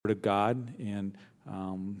Word of God and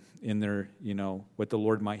in their, what the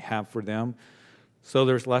Lord might have for them. So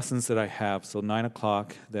there's lessons that I have. So 9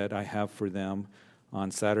 o'clock that I have for them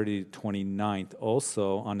on Saturday the 29th.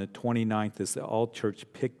 Also on the 29th is the all-church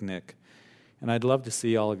picnic. And I'd love to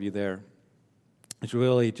see all of you there. It's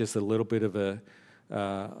really just a little bit of a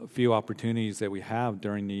few opportunities that we have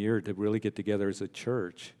during the year to really get together as a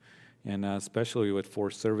church. And especially with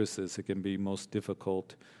 4 services, it can be most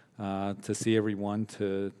difficult to see everyone,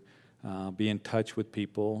 to be in touch with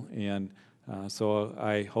people. And so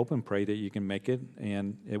I hope and pray that you can make it,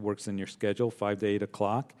 and it works in your schedule, 5 to 8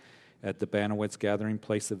 o'clock at the Banowitz Gathering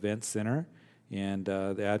Place Event Center. And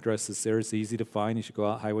the address is there. It's easy to find. You should go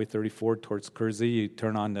out Highway 34 towards Kersey. You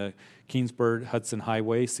turn on the Keensburg-Hudson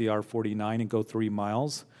Highway, CR 49, and go 3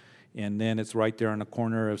 miles. And then it's right there on the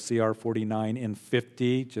corner of CR 49 and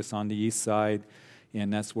 50, just on the east side.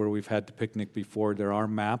 And that's where we've had the picnic before. There are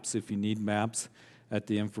maps if you need maps at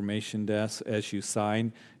the information desk as you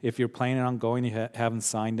sign. If you're planning on going, you haven't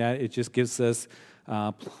signed that, it just gives us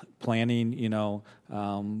planning,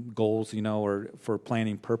 goals, or for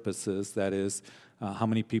planning purposes. That is, how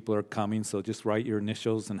many people are coming. So just write your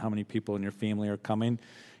initials and how many people in your family are coming.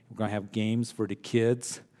 We're going to have games for the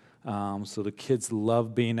kids. So the kids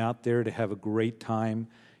love being out there to have a great time.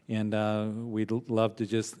 And we'd love to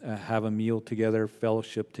just have a meal together,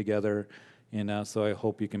 fellowship together. And so I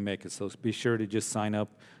hope you can make it. So be sure to just sign up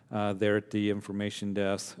there at the information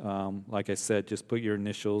desk. Like I said, just put your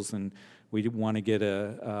initials, and we want to get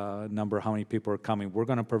a number how many people are coming. We're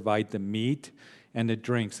going to provide the meat and the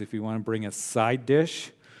drinks. If you want to bring a side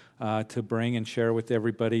dish to bring and share with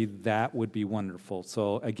everybody, that would be wonderful.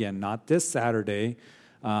 So again, not this Saturday,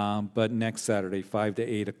 but next Saturday, 5 to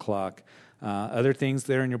 8 o'clock. Other things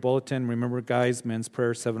there in your bulletin. Remember, guys, men's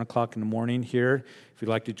prayer, 7 o'clock in the morning here, if you'd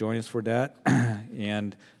like to join us for that.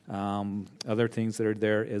 And other things that are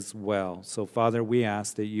there as well. So, Father, we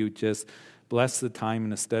ask that you just bless the time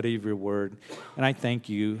and the study of your word. And I thank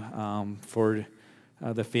you for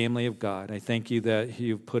the family of God. I thank you that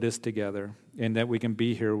you've put us together and that we can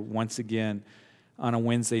be here once again on a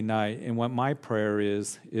Wednesday night. And what my prayer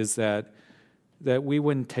is that we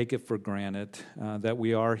wouldn't take it for granted that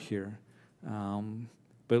we are here.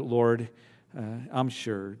 But Lord, I'm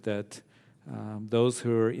sure that those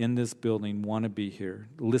who are in this building want to be here,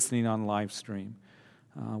 listening on live stream.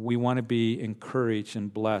 We want to be encouraged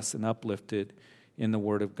and blessed and uplifted in the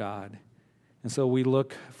Word of God. And so we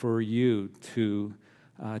look for you to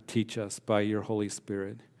teach us by your Holy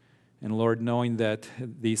Spirit. And Lord, knowing that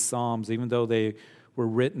these Psalms, even though they were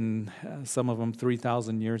written, some of them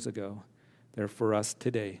 3,000 years ago, they're for us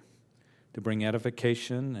today, to bring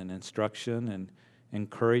edification and instruction and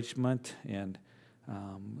encouragement and,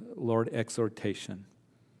 Lord, exhortation.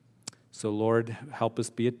 So, Lord, help us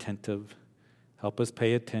be attentive. Help us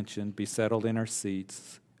pay attention, be settled in our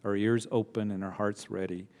seats, our ears open and our hearts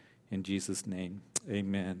ready. In Jesus' name,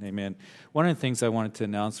 amen. Amen. One of the things I wanted to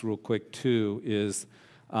announce real quick, too, is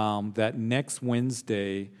that next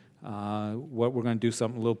Wednesday, what we're going to do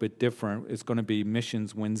something a little bit different. It's going to be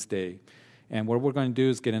Missions Wednesday. And what we're going to do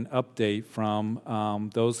is get an update from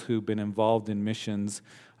those who've been involved in missions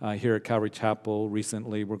here at Calvary Chapel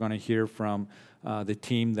recently. We're going to hear from the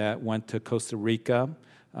team that went to Costa Rica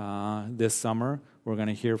this summer. We're going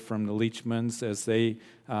to hear from the Leachmans as they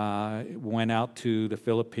went out to the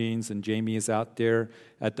Philippines, and Jamie is out there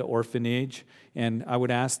at the orphanage. And I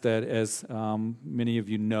would ask that, as many of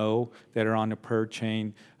you know that are on the prayer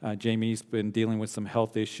chain, Jamie's been dealing with some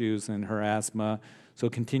health issues and her asthma. So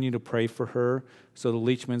continue to pray for her. So the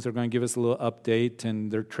Leachmans are going to give us a little update and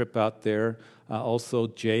their trip out there. Also,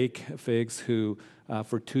 Jake Figs, who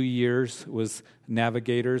for 2 years was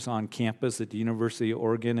navigators on campus at the University of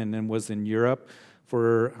Oregon and then was in Europe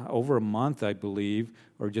for over a month, I believe,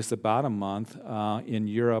 or just about a month in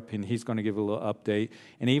Europe, and he's going to give a little update.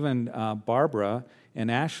 And even Barbara and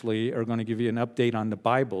Ashley are going to give you an update on the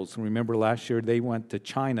Bibles. Remember last year they went to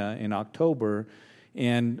China in October,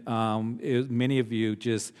 and many of you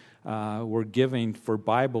just were giving for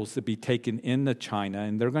Bibles to be taken into China,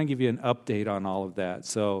 and they're going to give you an update on all of that.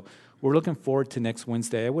 So we're looking forward to next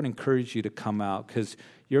Wednesday. I would encourage you to come out because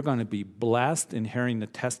you're going to be blessed in hearing the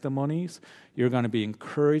testimonies. You're going to be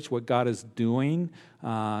encouraged what God is doing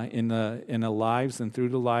in the lives and through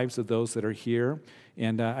the lives of those that are here.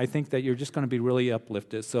 And I think that you're just going to be really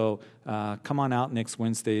uplifted. So come on out next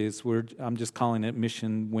Wednesday. I'm just calling it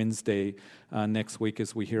Mission Wednesday next week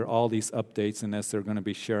as we hear all these updates and as they're going to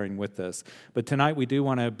be sharing with us. But tonight we do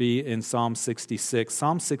want to be in Psalm 66.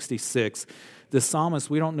 Psalm 66, the psalmist,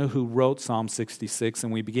 we don't know who wrote Psalm 66,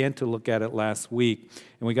 and we began to look at it last week.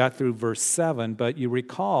 And we got through verse 7, but you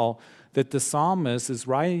recall that the psalmist is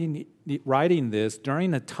writing this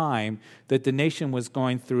during a time that the nation was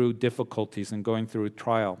going through difficulties and going through a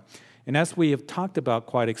trial. And as we have talked about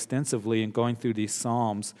quite extensively in going through these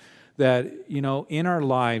psalms, that, in our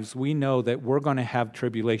lives, we know that we're going to have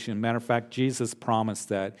tribulation. Matter of fact, Jesus promised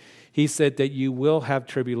that. He said that you will have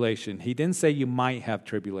tribulation. He didn't say you might have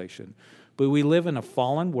tribulation. But we live in a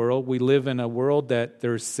fallen world. We live in a world that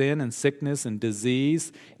there's sin and sickness and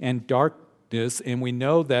disease and darkness, and we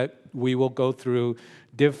know that we will go through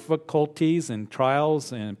difficulties and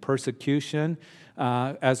trials and persecution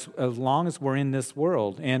as long as we're in this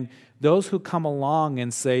world. And those who come along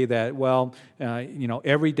and say that,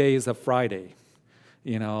 every day is a Friday,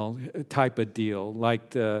 type of deal, like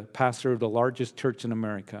the pastor of the largest church in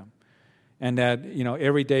America, and that,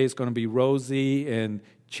 every day is going to be rosy and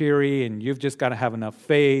cheery, and you've just got to have enough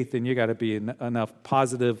faith, and you got to be enough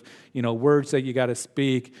positive, words that you got to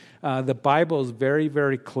speak. The Bible is very,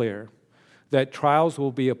 very clear that trials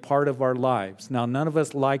will be a part of our lives. Now, none of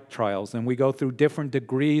us like trials, and we go through different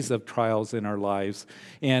degrees of trials in our lives,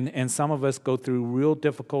 and some of us go through real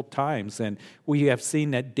difficult times. And we have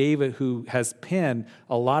seen that David, who has penned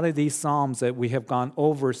a lot of these psalms that we have gone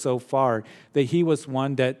over so far, that he was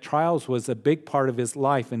one that trials was a big part of his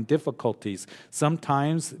life and difficulties.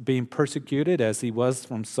 Sometimes being persecuted, as he was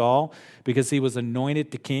from Saul, because he was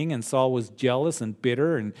anointed to king, and Saul was jealous and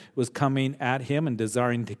bitter and was coming at him and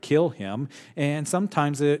desiring to kill him. And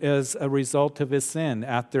sometimes it is a result of his sin,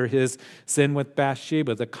 after his sin with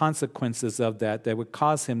Bathsheba, the consequences of that would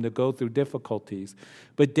cause him to go through difficulties.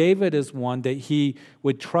 But David is one that he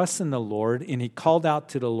would trust in the Lord, and he called out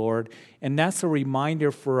to the Lord. And that's a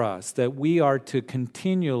reminder for us that we are to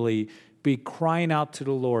continually be crying out to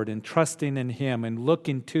the Lord and trusting in Him and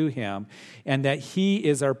looking to Him, and that He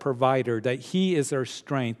is our provider, that He is our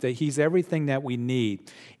strength, that He's everything that we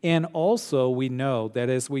need. And also we know that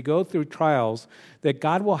as we go through trials, that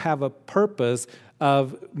God will have a purpose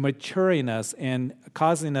of maturing us and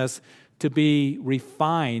causing us to be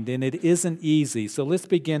refined, and it isn't easy. So let's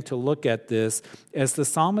begin to look at this as the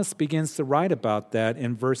psalmist begins to write about that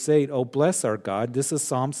in verse 8. Oh, bless our God. This is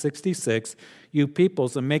Psalm 66. You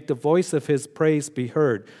peoples, and make the voice of His praise be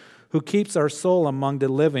heard, who keeps our soul among the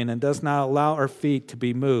living and does not allow our feet to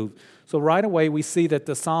be moved. So right away we see that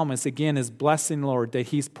the psalmist, again, is blessing the Lord, that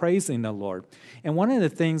he's praising the Lord. And one of the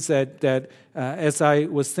things that as I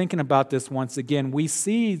was thinking about this once again, we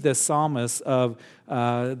see the psalmists of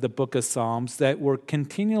the book of Psalms that were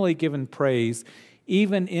continually given praise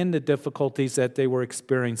even in the difficulties that they were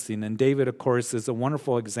experiencing. And David, of course, is a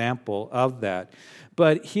wonderful example of that.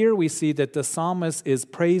 But here we see that the psalmist is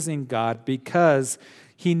praising God because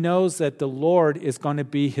he knows that the Lord is going to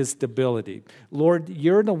be his stability. Lord,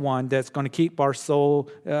 you're the one that's going to keep our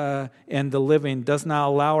soul and the living, does not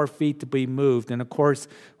allow our feet to be moved. And of course,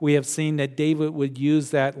 we have seen that David would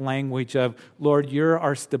use that language of, Lord, you're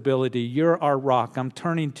our stability. You're our rock. I'm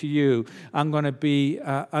turning to you. I'm going to be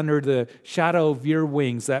under the shadow of your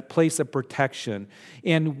wings, that place of protection.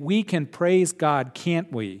 And we can praise God,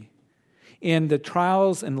 can't we? In the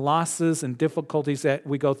trials and losses and difficulties that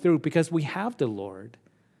we go through, because we have the Lord.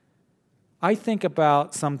 I think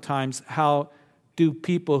about sometimes how do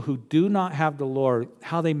people who do not have the Lord,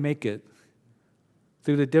 how they make it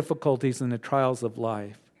through the difficulties and the trials of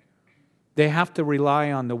life. They have to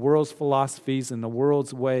rely on the world's philosophies and the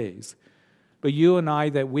world's ways. But you and I,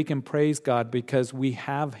 that we can praise God because we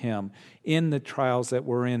have Him in the trials that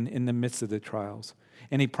we're in the midst of the trials.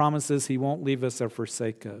 And He promises He won't leave us or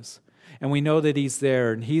forsake us. And we know that He's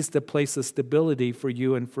there, and He's the place of stability for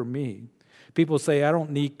you and for me. People say, I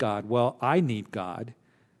don't need God. Well, I need God.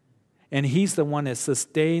 And He's the one that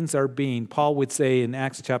sustains our being. Paul would say in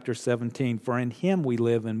Acts chapter 17, for in Him we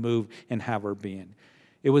live and move and have our being.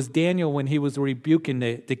 It was Daniel when he was rebuking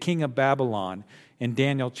the king of Babylon in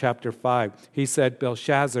Daniel chapter 5. He said,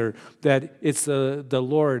 Belshazzar, that it's the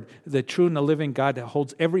Lord, the true and the living God that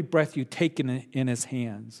holds every breath you take in His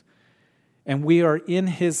hands. And we are in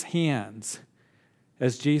His hands,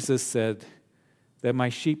 as Jesus said, that my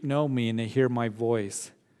sheep know me and they hear my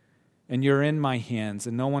voice. And you're in my hands,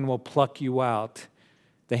 and no one will pluck you out.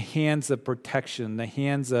 The hands of protection, the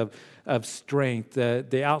hands of strength,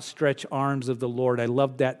 the outstretched arms of the Lord. I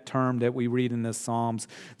love that term that we read in the Psalms,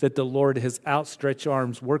 that the Lord has outstretched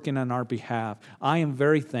arms working on our behalf. I am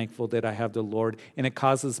very thankful that I have the Lord, and it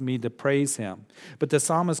causes me to praise Him. But the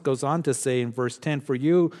psalmist goes on to say in verse 10, for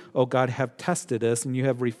you, O God, have tested us, and you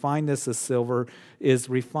have refined us as silver is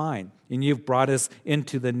refined. And you've brought us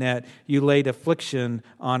into the net. You laid affliction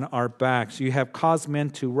on our backs. You have caused men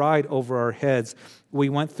to ride over our heads. We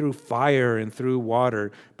went through fire and through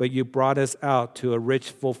water, but you brought brought us out to a rich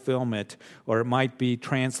fulfillment, or it might be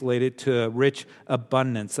translated to a rich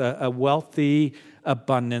abundance, a wealthy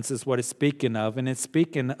abundance is what it's speaking of, and it's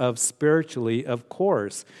speaking of spiritually, of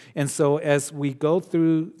course. And so as we go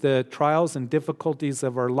through the trials and difficulties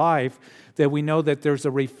of our life, that we know that there's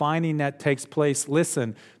a refining that takes place.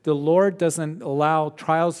 Listen, the Lord doesn't allow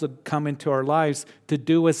trials to come into our lives to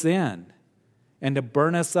do us in and to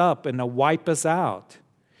burn us up and to wipe us out.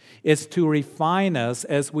 It's to refine us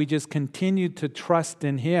as we just continue to trust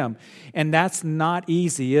in Him. And that's not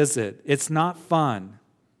easy, is it? It's not fun.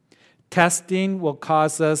 Testing will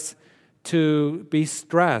cause us to be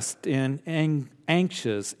stressed and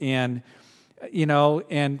anxious and,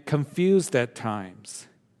 and confused at times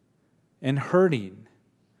and hurting.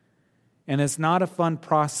 And it's not a fun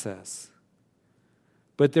process.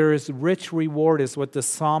 But there is rich reward, is what the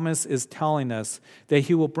psalmist is telling us, that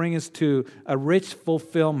He will bring us to a rich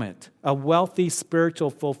fulfillment, a wealthy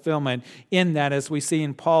spiritual fulfillment in that, as we see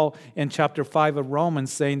in Paul in chapter 5 of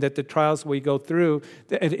Romans, saying that the trials we go through,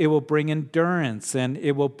 that it will bring endurance and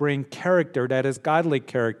it will bring character, that is godly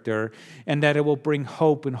character, and that it will bring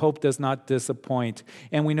hope, and hope does not disappoint.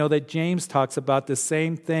 And we know that James talks about the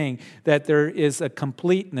same thing, that there is a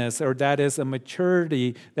completeness, or that is a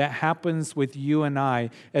maturity that happens with you and I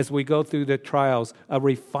as we go through the trials, a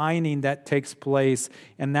refining that takes place.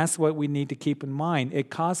 And that's what we need to keep in mind. It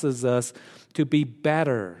causes us to be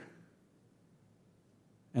better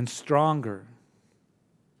and stronger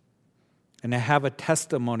and to have a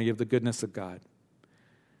testimony of the goodness of God.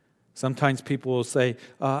 Sometimes people will say,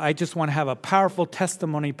 I just want to have a powerful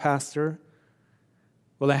testimony, Pastor.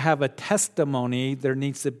 Well, to have a testimony, there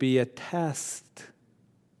needs to be a test,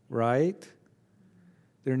 right?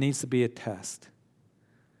 There needs to be a test.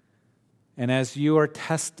 And as you are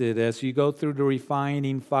tested, as you go through the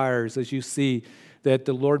refining fires, as you see that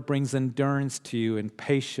the Lord brings endurance to you and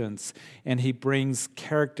patience, and He brings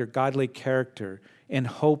character, godly character, and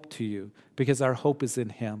hope to you, because our hope is in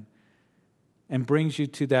Him, and brings you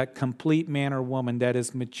to that complete man or woman that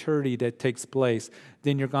is maturity that takes place,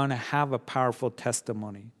 then you're going to have a powerful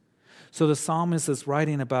testimony. So the psalmist is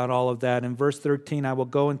writing about all of that. In verse 13, I will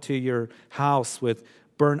go into your house with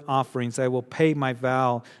burnt offerings. I will pay my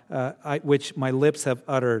vow, which my lips have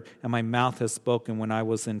uttered and my mouth has spoken when I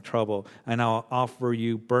was in trouble. And I'll offer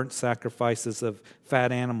you burnt sacrifices of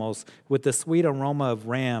fat animals with the sweet aroma of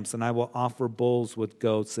rams, and I will offer bulls with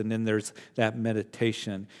goats. And then there's that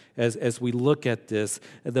meditation. As we look at this,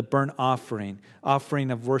 the burnt offering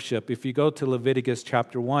of worship. If you go to Leviticus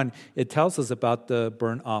chapter 1, it tells us about the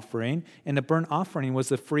burnt offering. And the burnt offering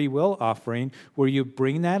was a free will offering where you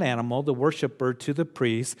bring that animal, the worshiper, to the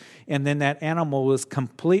priest, and then that animal was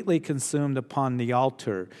completely consumed upon the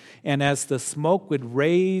altar. And as the smoke would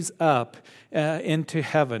raise up into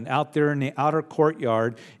heaven, out there in the outer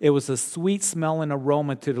courtyard, it was a sweet smelling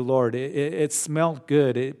aroma to the Lord. It smelled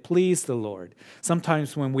good. It pleased the Lord.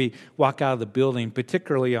 Sometimes when we walk out of the building,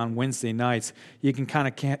 particularly on Wednesday nights, you can kind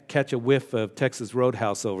of catch a whiff of Texas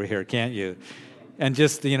Roadhouse over here, can't you? And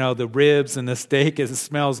just, the ribs and the steak, it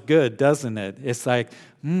smells good, doesn't it? It's like,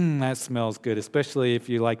 that smells good, especially if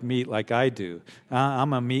you like meat like I do.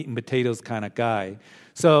 I'm a meat and potatoes kind of guy.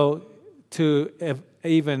 So to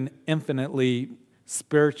even infinitely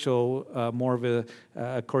spiritual, more of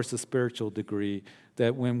a course, a spiritual degree,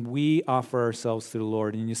 that when we offer ourselves to the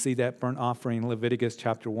Lord, and you see that burnt offering in Leviticus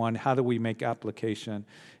chapter 1, how do we make application?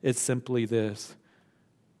 It's simply this,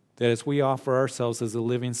 that as we offer ourselves as a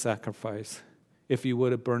living sacrifice, if you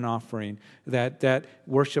would, a burnt offering, that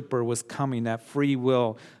worshiper was coming, that free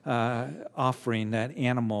will offering, that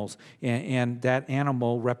animals, and that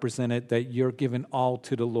animal represented that you're giving all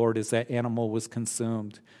to the Lord as that animal was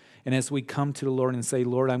consumed. And as we come to the Lord and say,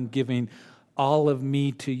 Lord, I'm giving all of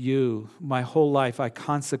me to you. My whole life, I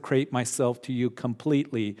consecrate myself to you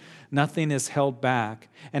completely. Nothing is held back.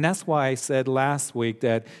 And that's why I said last week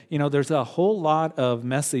that, there's a whole lot of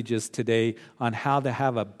messages today on how to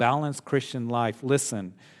have a balanced Christian life.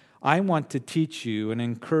 Listen, I want to teach you and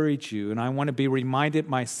encourage you, and I want to be reminded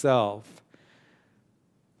myself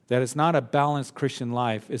that it's not a balanced Christian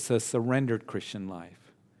life, it's a surrendered Christian life.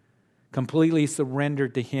 Completely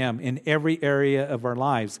surrendered to Him in every area of our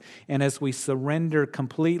lives. And as we surrender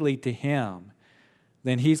completely to Him,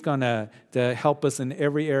 then He's going to help us in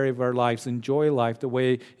every area of our lives, enjoy life the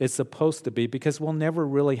way it's supposed to be, because we'll never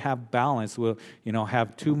really have balance. We'll,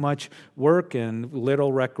 have too much work and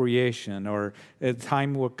little recreation, or a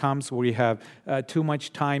time comes where we have too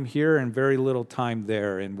much time here and very little time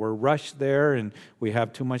there, and we're rushed there and we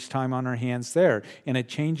have too much time on our hands there, and it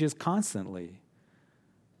changes constantly.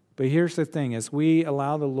 But here's the thing, as we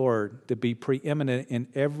allow the Lord to be preeminent in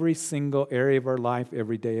every single area of our life,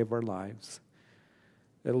 every day of our lives,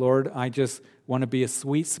 that, Lord, I just want to be a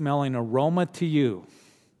sweet-smelling aroma to you,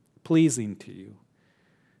 pleasing to you,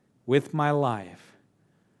 with my life,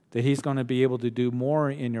 that he's going to be able to do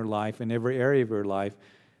more in your life, in every area of your life,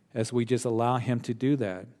 as we just allow him to do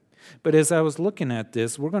that. But as I was looking at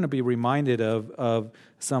this, we're going to be reminded of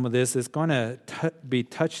some of this. It's going to be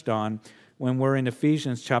touched on when we're in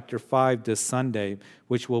Ephesians chapter 5 this Sunday,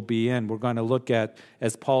 which we'll be in. We're going to look at,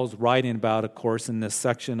 as Paul's writing about, of course, in this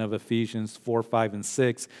section of Ephesians 4, 5, and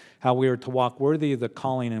 6, how we are to walk worthy of the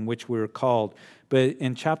calling in which we were called. But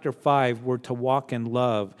in chapter 5, we're to walk in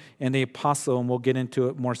love. And the apostle, and we'll get into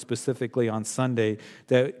it more specifically on Sunday,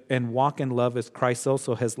 and walk in love as Christ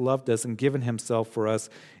also has loved us and given himself for us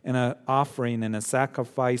in an offering and a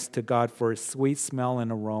sacrifice to God for a sweet smell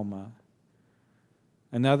and aroma.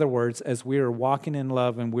 In other words, as we are walking in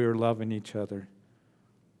love and we are loving each other.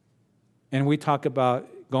 And we talk about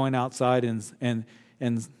going outside and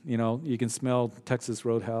you know, you can smell Texas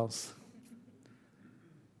Roadhouse.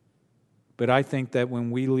 But I think that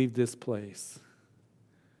when we leave this place,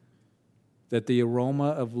 that the aroma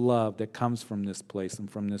of love that comes from this place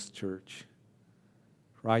and from this church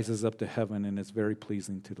rises up to heaven and is very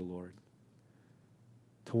pleasing to the Lord.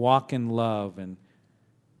 To walk in love, and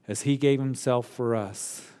as he gave himself for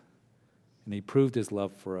us, and he proved his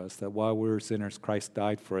love for us, that while we were sinners, Christ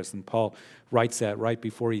died for us. And Paul writes that right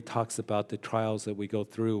before he talks about the trials that we go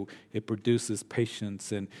through. It produces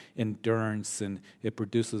patience and endurance, and it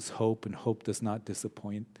produces hope, and hope does not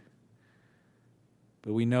disappoint.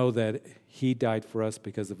 But we know that he died for us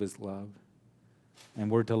because of his love. And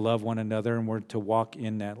we're to love one another, and we're to walk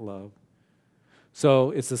in that love. So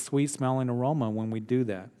it's a sweet-smelling aroma when we do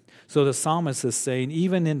that. So the psalmist is saying,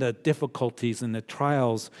 even in the difficulties and the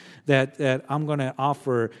trials that I'm going to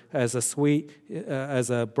offer as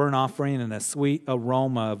a burnt offering and a sweet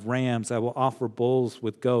aroma of rams, I will offer bulls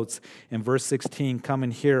with goats. In verse 16, come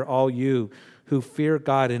and hear, all you who fear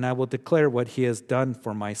God, and I will declare what he has done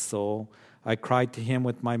for my soul. I cried to him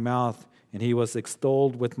with my mouth, and he was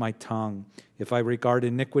extolled with my tongue. If I regard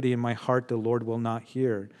iniquity in my heart, the Lord will not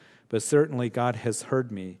hear. But certainly God has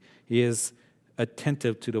heard me. He is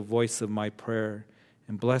attentive to the voice of my prayer.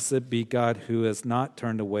 And blessed be God who has not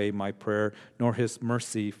turned away my prayer, nor his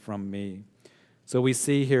mercy from me. So we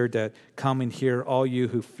see here that come and hear, all you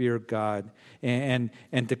who fear God, and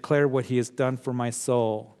declare what he has done for my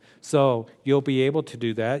soul. So you'll be able to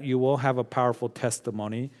do that. You will have a powerful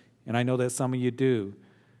testimony, and I know that some of you do,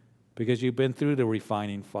 because you've been through the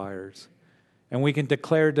refining fires. And we can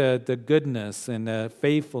declare the goodness and the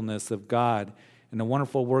faithfulness of God and the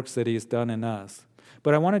wonderful works that he has done in us.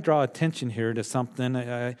 But I want to draw attention here to something.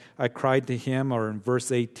 I cried to him, or in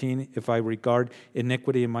verse 18, if I regard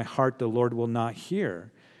iniquity in my heart, the Lord will not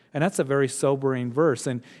hear. And that's a very sobering verse.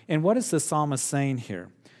 And what is the psalmist saying here?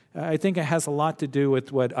 I think it has a lot to do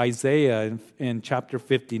with what Isaiah in chapter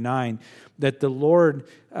 59, that the Lord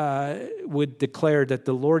would declare that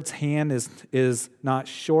the Lord's hand is not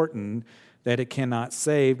shortened, that it cannot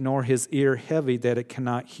save, nor his ear heavy, that it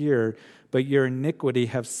cannot hear. But your iniquity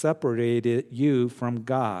have separated you from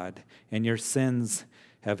God, and your sins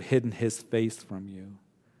have hidden his face from you.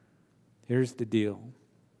 Here's the deal.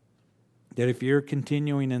 That if you're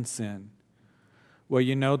continuing in sin, well,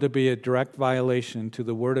 you know to be a direct violation to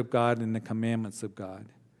the Word of God and the commandments of God,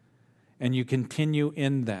 and you continue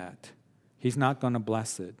in that, he's not going to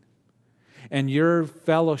bless it. And your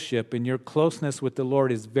fellowship and your closeness with the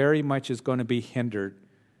Lord is going to be hindered,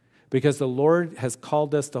 because the Lord has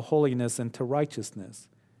called us to holiness and to righteousness.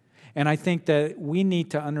 And I think that we need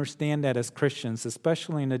to understand that as Christians,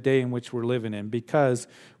 especially in the day in which we're living in, because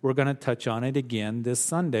we're going to touch on it again this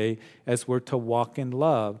Sunday as we're to walk in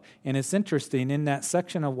love. And it's interesting, in that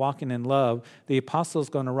section of walking in love, the apostle is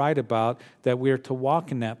going to write about that we are to walk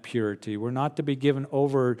in that purity. We're not to be given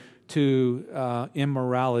over to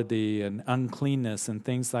immorality and uncleanness and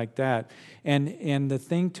things like that. And the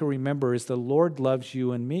thing to remember is the Lord loves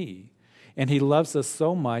you and me. And he loves us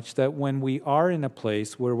so much that when we are in a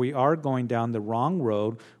place where we are going down the wrong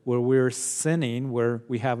road, where we're sinning, where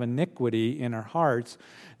we have iniquity in our hearts,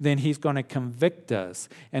 then he's going to convict us.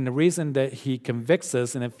 And the reason that he convicts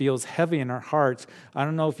us and it feels heavy in our hearts, I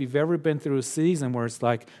don't know if you've ever been through a season where it's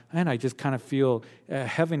like, man, I just kind of feel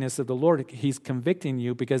heaviness of the Lord. He's convicting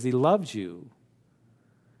you because he loves you.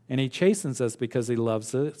 And he chastens us because he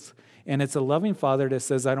loves us. And it's a loving Father that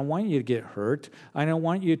says, I don't want you to get hurt. I don't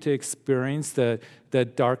want you to experience the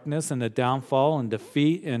darkness and the downfall and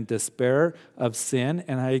defeat and despair of sin.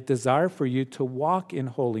 And I desire for you to walk in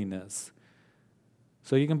holiness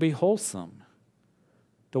so you can be wholesome.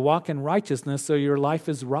 to walk in righteousness so your life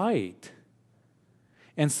is right.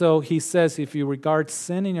 And so he says, if you regard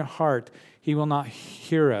sin in your heart, he will not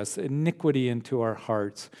hear us, iniquity into our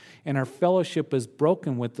hearts. And our fellowship is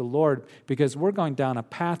broken with the Lord because we're going down a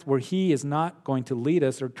path where he is not going to lead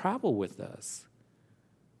us or travel with us.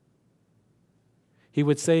 He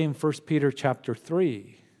would say in 1 Peter chapter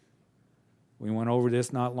 3, we went over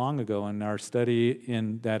this not long ago in our study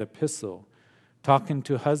in that epistle, talking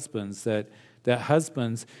to husbands, that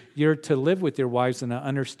husbands, you're to live with your wives in an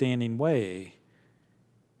understanding way.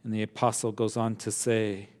 And the apostle goes on to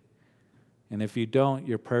say, and if you don't,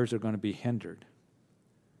 your prayers are going to be hindered.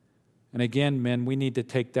 And again, men, we need to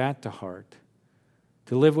take that to heart.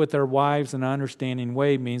 To live with our wives in an understanding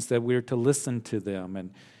way means that we're to listen to them.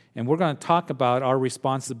 And we're going to talk about our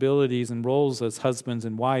responsibilities and roles as husbands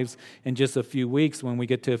and wives in just a few weeks when we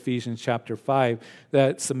get to Ephesians chapter 5,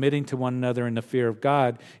 that submitting to one another in the fear of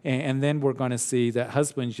God. And then we're going to see that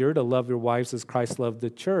husbands, you're to love your wives as Christ loved the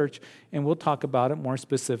church. And we'll talk about it more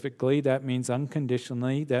specifically. That means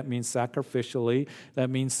unconditionally. That means sacrificially. That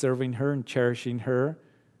means serving her and cherishing her.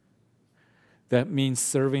 That means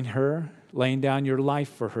serving her, laying down your life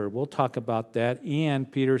for her. We'll talk about that. And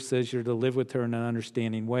Peter says you're to live with her in an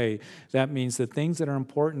understanding way. That means the things that are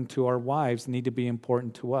important to our wives need to be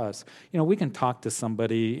important to us. You know, we can talk to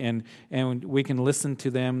somebody and we can listen to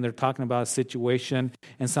them. They're talking about a situation.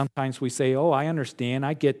 And sometimes we say, oh, I understand.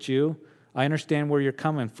 I get you. I understand where you're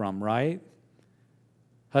coming from, right?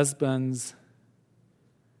 Husbands,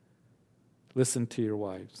 listen to your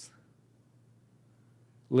wives.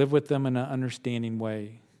 Live with them in an understanding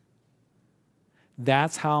way.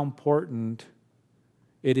 That's how important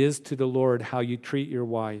it is to the Lord how you treat your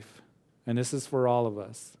wife. And this is for all of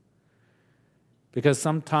us. Because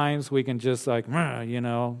sometimes we can just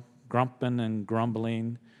grumping and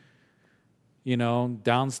grumbling,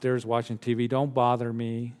 downstairs watching TV, don't bother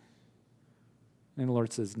me. And the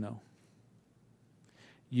Lord says, no.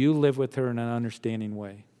 You live with her in an understanding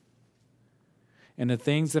way. And the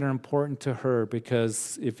things that are important to her,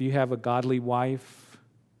 because if you have a godly wife,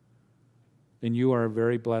 then you are a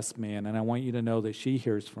very blessed man. And I want you to know that she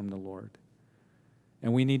hears from the Lord.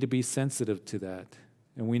 And we need to be sensitive to that.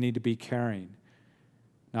 And we need to be caring.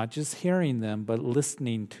 Not just hearing them, but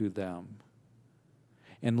listening to them.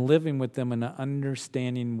 And living with them in an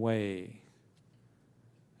understanding way.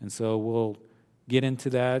 And so we'll get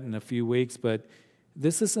into that in a few weeks. But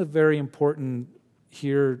this is a very important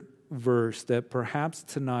verse that perhaps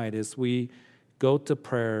tonight as we go to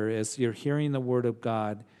prayer, as you're hearing the word of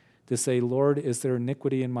God, to say, Lord, is there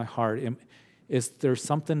iniquity in my heart? Is there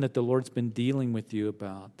something that the Lord's been dealing with you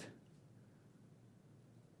about?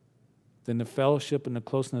 Then the fellowship and the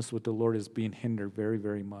closeness with the Lord is being hindered very,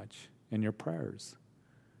 very much in your prayers.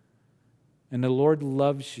 And the Lord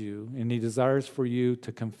loves you, and he desires for you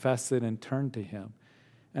to confess it and turn to him.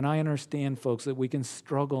 And I understand, folks, that we can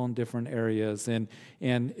struggle in different areas, and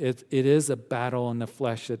it is a battle in the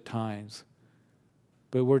flesh at times.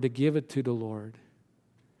 But we're to give it to the Lord.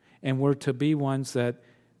 And we're to be ones that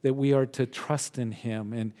we are to trust in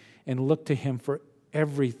him and look to him for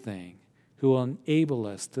everything, who will enable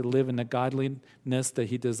us to live in the godliness that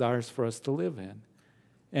he desires for us to live in.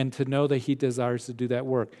 And to know that he desires to do that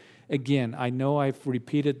work. Again, I know I've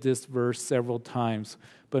repeated this verse several times,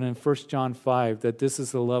 but in 1 John 5, that this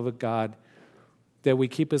is the love of God, that we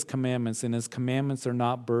keep his commandments, and his commandments are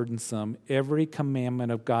not burdensome. Every commandment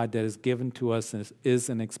of God that is given to us is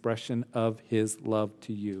an expression of his love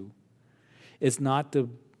to you. It's not to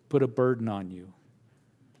put a burden on you.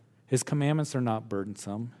 His commandments are not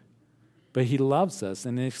burdensome, but he loves us,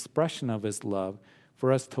 and an expression of his love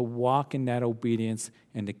for us to walk in that obedience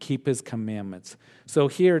and to keep his commandments. So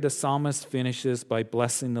here the psalmist finishes by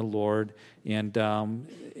blessing the Lord and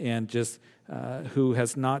just who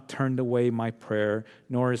has not turned away my prayer,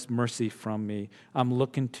 nor his mercy from me. I'm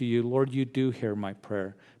looking to you. Lord, you do hear my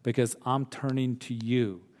prayer because I'm turning to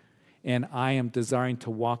you and I am desiring to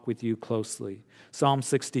walk with you closely. Psalm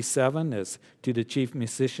 67 is to the chief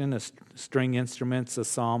musician, a string instruments, a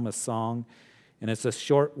psalm, a song, and it's a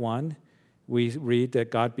short one. We read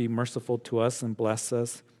that God be merciful to us and bless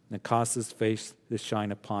us and cause his face to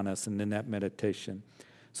shine upon us, and in that meditation.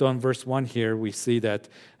 So in verse 1 here, we see that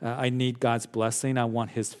I need God's blessing. I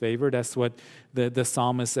want his favor. That's what the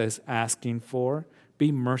psalmist is asking for.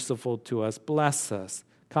 Be merciful to us. Bless us.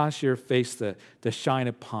 Cause your face to shine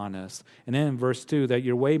upon us. And then in verse 2, that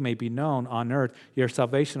your way may be known on earth, your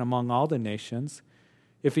salvation among all the nations.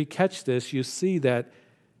 If you catch this, you see that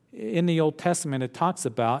in the Old Testament, it talks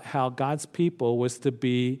about how God's people was to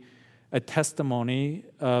be a testimony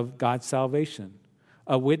of God's salvation,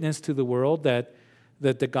 a witness to the world that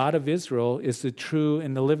that the God of Israel is the true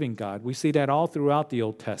and the living God. We see that all throughout the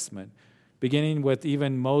Old Testament, beginning with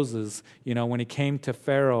even Moses, when he came to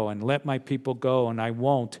Pharaoh and let my people go and I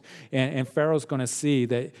won't. And Pharaoh's going to see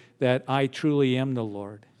that I truly am the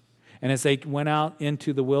Lord. And as they went out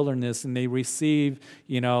into the wilderness and they received,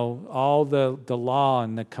 all the law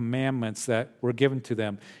and the commandments that were given to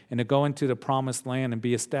them, and to go into the promised land and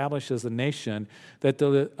be established as a nation, that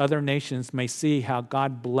the other nations may see how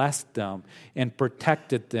God blessed them and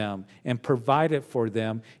protected them and provided for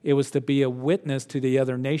them. It was to be a witness to the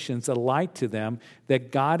other nations, a light to them,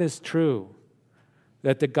 that God is true,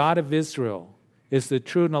 that the God of Israel is the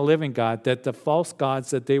true and the living God, that the false gods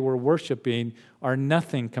that they were worshiping are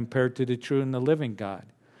nothing compared to the true and the living God.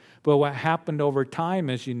 But what happened over time,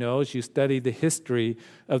 as you know, as you study the history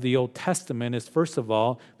of the Old Testament, is first of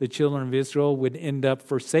all, the children of Israel would end up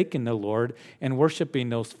forsaking the Lord and worshiping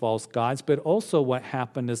those false gods. But also what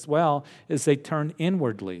happened as well is they turned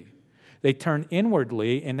inwardly. They turned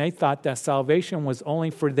inwardly and they thought that salvation was only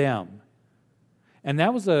for them. And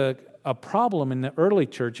that was a problem in the early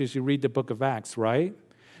church as you read the book of Acts, right?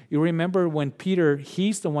 You remember when Peter,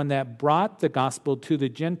 he's the one that brought the gospel to the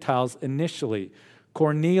Gentiles initially.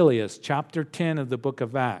 Cornelius, chapter 10 of the book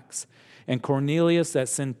of Acts. And Cornelius, that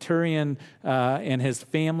centurion and his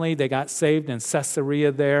family, they got saved in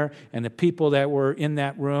Caesarea there. And the people that were in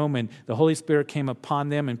that room, and the Holy Spirit came upon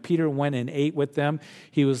them. And Peter went and ate with them.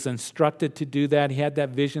 He was instructed to do that. He had that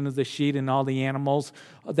vision of the sheep and all the animals.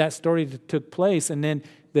 That story took place. And then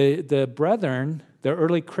the brethren, the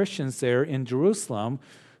early Christians there in Jerusalem,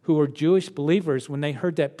 who were Jewish believers, when they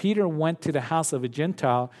heard that Peter went to the house of a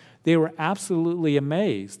Gentile, they were absolutely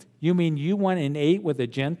amazed. You mean you went and ate with a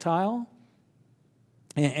Gentile?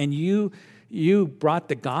 And you brought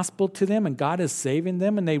the gospel to them and God is saving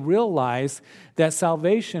them? And they realized that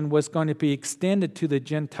salvation was going to be extended to the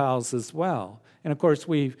Gentiles as well. And of course,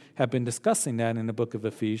 we have been discussing that in the book of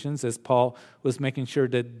Ephesians as Paul was making sure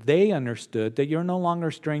that they understood that you're no longer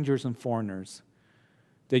strangers and foreigners,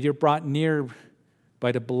 that you're brought near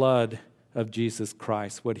by the blood of Jesus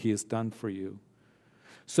Christ, what he has done for you.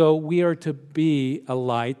 So we are to be a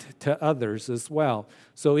light to others as well.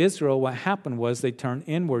 So Israel, what happened was they turned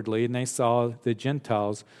inwardly and they saw the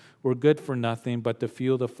Gentiles were good for nothing but to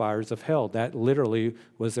fuel the fires of hell. That literally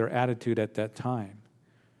was their attitude at that time.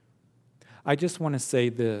 I just want to say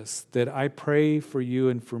this, that I pray for you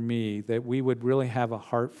and for me that we would really have a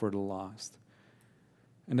heart for the lost,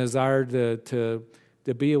 and desire to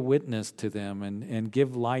be a witness to them and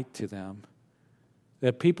give light to them.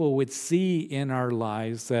 That people would see in our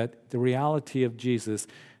lives that the reality of Jesus,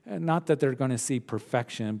 not that they're going to see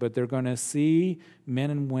perfection, but they're going to see men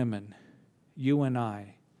and women, you and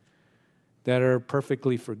I, that are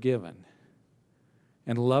perfectly forgiven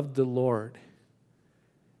and love the Lord.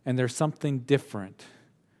 And there's something different.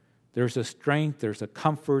 There's a strength, there's a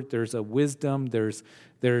comfort, there's a wisdom, there's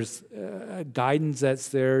guidance that's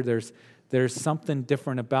there, there's something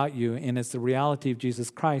different about you, and it's the reality of Jesus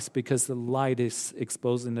Christ because the light is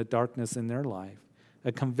exposing the darkness in their life,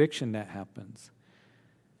 a conviction that happens.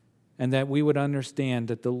 And that we would understand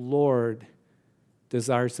that the Lord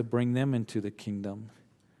desires to bring them into the kingdom,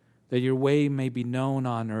 that your way may be known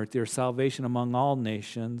on earth, your salvation among all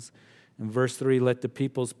nations. In verse 3, let the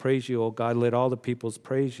peoples praise you, O God, let all the peoples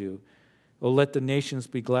praise you. O let the nations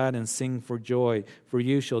be glad and sing for joy, for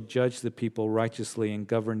you shall judge the people righteously and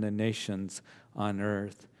govern the nations on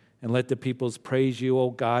earth. And let the peoples praise you,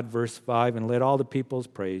 O God, verse 5, and let all the peoples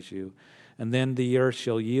praise you. And then the earth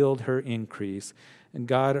shall yield her increase, and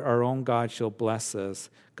God, our own God, shall bless us.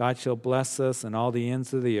 God shall bless us, and all the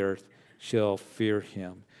ends of the earth shall fear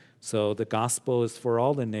him. So the gospel is for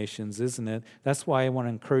all the nations, isn't it? That's why I want to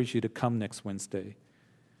encourage you to come next Wednesday.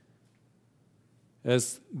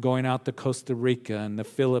 As going out to Costa Rica and the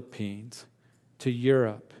Philippines, to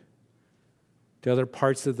Europe, to other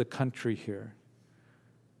parts of the country here.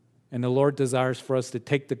 And the Lord desires for us to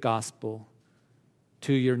take the gospel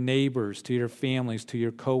to your neighbors, to your families, to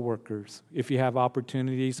your coworkers, if you have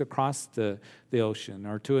opportunities across the ocean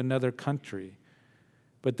or to another country.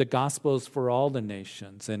 But the gospel is for all the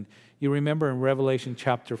nations. And you remember in Revelation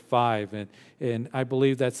chapter 5, and I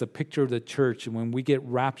believe that's a picture of the church, and when we get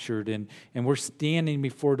raptured and we're standing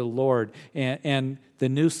before the Lord, and the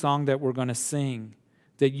new song that we're going to sing,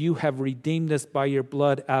 that you have redeemed us by your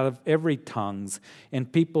blood out of every tongues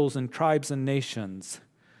and peoples and tribes and nations.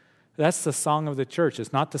 That's the song of the church.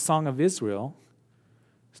 It's not the song of Israel.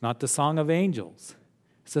 It's not the song of angels.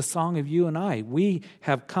 It's a song of you and I. We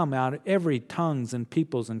have come out of every tongues and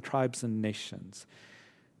peoples and tribes and nations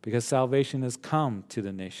because salvation has come to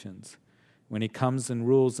the nations. When he comes and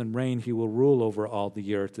rules and reigns, he will rule over all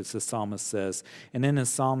the earth, as the psalmist says. And then in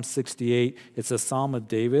Psalm 68, it's a psalm of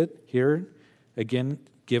David here, again,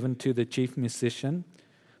 given to the chief musician.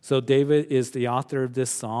 So David is the author of this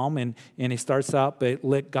psalm, and he starts out, but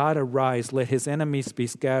let God arise, let his enemies be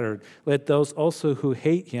scattered. Let those also who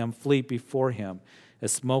hate him flee before him.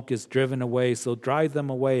 As smoke is driven away, so drive them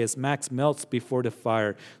away. As wax melts before the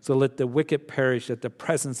fire, so let the wicked perish at the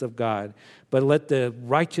presence of God. But let the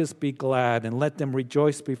righteous be glad, and let them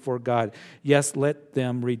rejoice before God. Yes, let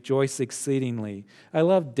them rejoice exceedingly. I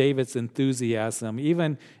love David's enthusiasm,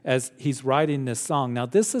 even as he's writing this song. Now,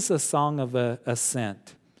 this is a song of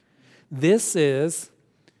ascent. This is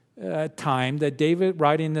a time that David,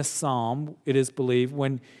 writing this psalm, it is believed,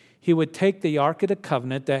 when he would take the Ark of the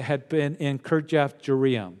Covenant that had been in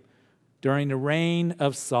Kirjath-jearim during the reign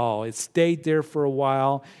of Saul. It stayed there for a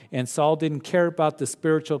while, and Saul didn't care about the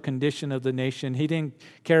spiritual condition of the nation. He didn't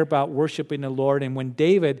care about worshiping the Lord. And when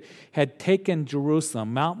David had taken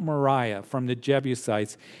Jerusalem, Mount Moriah, from the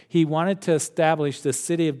Jebusites, he wanted to establish the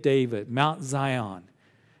city of David, Mount Zion,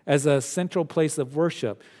 as a central place of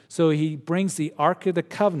worship. So he brings the Ark of the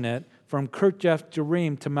Covenant from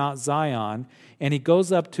Kirjath-jearim to Mount Zion, and he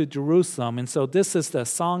goes up to Jerusalem. And so this is the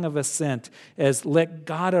song of ascent, as let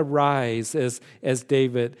God arise, as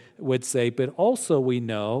David would say. But also we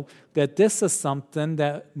know that this is something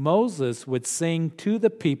that Moses would sing to the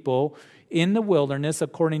people in the wilderness,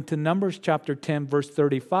 according to Numbers chapter 10, verse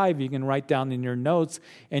 35. You can write down in your notes,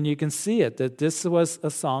 and you can see it, that this was a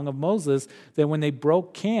song of Moses, that when they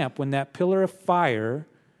broke camp, when that pillar of fire,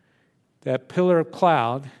 that pillar of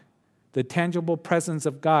cloud, the tangible presence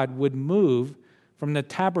of God would move from the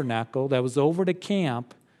tabernacle that was over the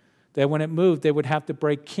camp, that when it moved, they would have to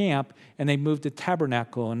break camp, and they moved the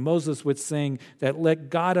tabernacle. And Moses would sing that, let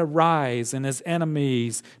God arise and his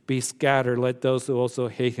enemies be scattered. Let those who also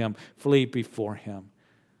hate him flee before him.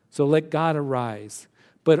 So let God arise.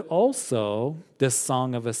 But also, this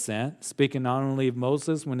song of ascent, speaking not only of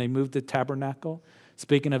Moses when they moved the tabernacle,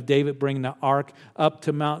 speaking of David bringing the ark up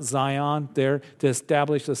to Mount Zion there to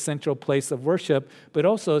establish a central place of worship, but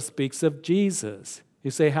also speaks of Jesus. You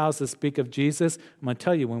say, how does it speak of Jesus? I'm going to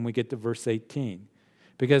tell you when we get to verse 18.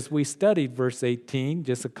 Because we studied verse 18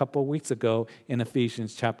 just a couple weeks ago in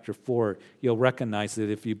Ephesians chapter 4. You'll recognize it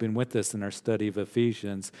if you've been with us in our study of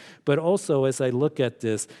Ephesians. But also as I look at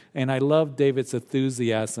this, and I love David's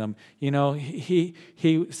enthusiasm, he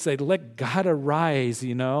said, let God arise,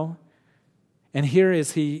 And here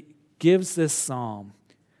is he gives this psalm.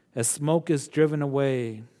 As smoke is driven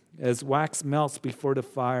away, as wax melts before the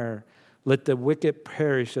fire, let the wicked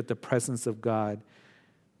perish at the presence of God.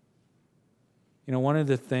 One of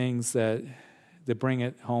the things that bring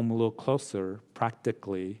it home a little closer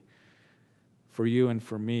practically for you and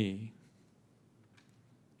for me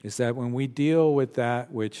is that when we deal with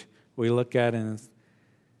that which we look at and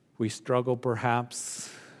we struggle perhaps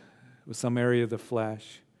with some area of the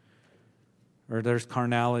flesh, or there's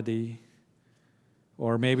carnality,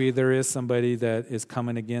 or maybe there is somebody that is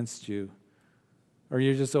coming against you, or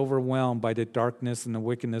you're just overwhelmed by the darkness and the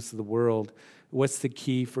wickedness of the world, what's the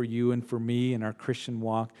key for you and for me in our Christian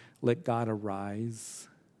walk? Let God arise.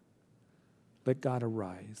 Let God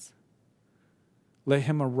arise. Let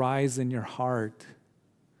him arise in your heart.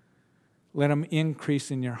 Let him increase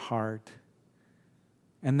in your heart.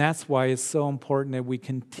 And that's why it's so important that we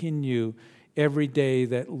continue every day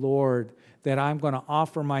that, Lord, that I'm going to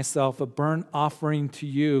offer myself a burnt offering to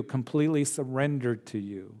you, completely surrendered to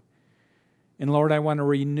you. And Lord, I want to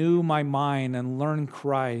renew my mind and learn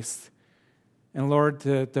Christ. And Lord,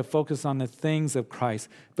 to focus on the things of Christ.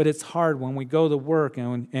 But it's hard when we go to work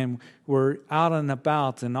and we're out and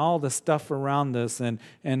about and all the stuff around us and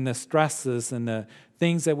the stresses and the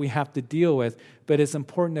things that we have to deal with. But it's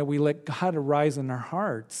important that we let God arise in our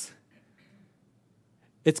hearts.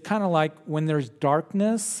 It's kind of like when there's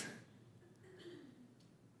darkness.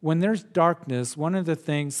 When there's darkness, one of the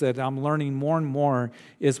things that I'm learning more and more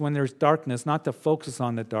is when there's darkness, not to focus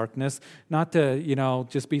on the darkness, not to,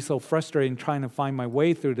 just be so frustrated and trying to find my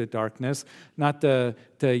way through the darkness, not to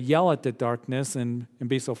yell at the darkness and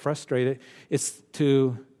be so frustrated. It's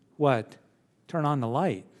to, what? Turn on the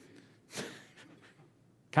light.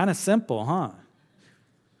 Kind of simple, huh?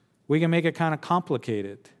 We can make it kind of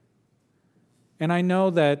complicated. And I know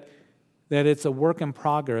that it's a work in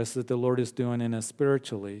progress that the Lord is doing in us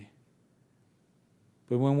spiritually.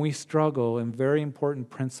 But when we struggle, and very important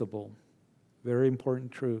principle, very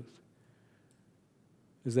important truth,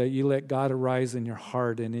 is that you let God arise in your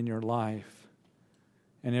heart and in your life,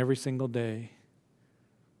 and every single day.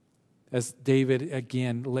 As David,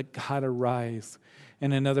 again, let God arise.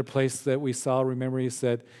 And another place that we saw, remember, he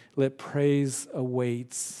said, let praise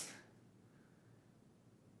awaits.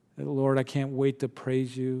 Lord, I can't wait to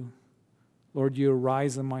praise you. Lord, you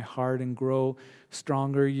arise in my heart and grow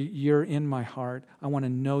stronger. You're in my heart. I want to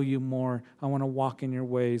know you more. I want to walk in your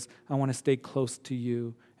ways. I want to stay close to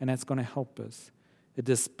you. And that's going to help us. It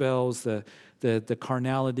dispels the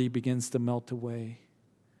carnality begins to melt away.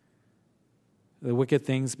 The wicked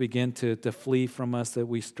things begin to flee from us that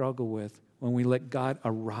we struggle with when we let God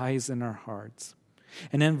arise in our hearts.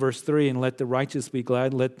 And then verse 3, and let the righteous be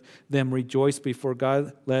glad, let them rejoice before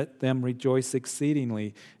God, let them rejoice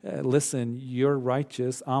exceedingly. Listen, you're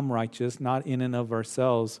righteous, I'm righteous, not in and of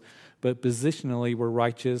ourselves, but positionally we're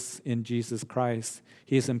righteous in Jesus Christ.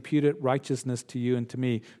 He has imputed righteousness to you and to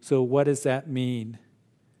me. So what does that mean?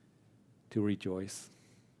 To rejoice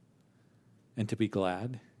and to be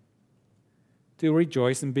glad. To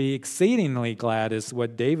rejoice and be exceedingly glad is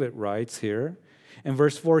what David writes here. In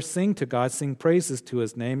verse 4, sing to God, sing praises to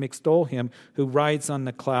his name, extol him who rides on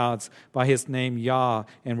the clouds by his name Yah,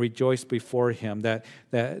 and rejoice before him. That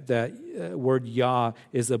word Yah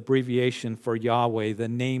is abbreviation for Yahweh, the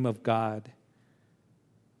name of God.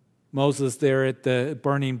 Moses there at the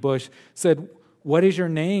burning bush said, what is your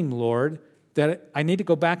name, Lord? That I need to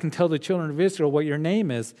go back and tell the children of Israel what your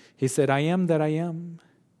name is. He said, I am that I am.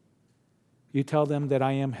 You tell them that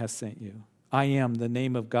I am has sent you. I am the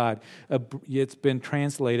name of God. It's been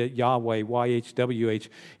translated Yahweh, YHWH.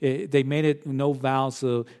 They made it no vowels,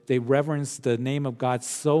 so they reverenced the name of God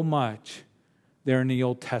so much there in the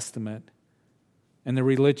Old Testament. And the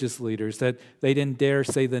religious leaders, that they didn't dare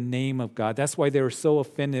say the name of God. That's why they were so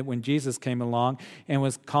offended when Jesus came along and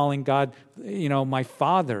was calling God, my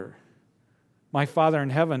Father in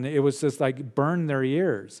heaven. It was just like burn their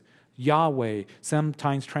ears. Yahweh,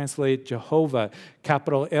 sometimes translated Jehovah,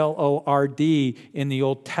 capital L-O-R-D in the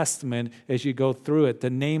Old Testament as you go through it. The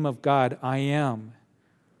name of God, I am.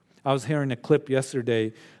 I was hearing a clip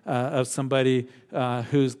yesterday of somebody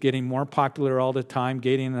who's getting more popular all the time,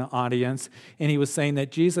 gaining an audience, and he was saying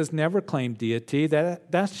that Jesus never claimed deity.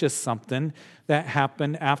 That's just something that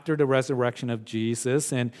happened after the resurrection of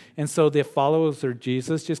Jesus, and so the followers of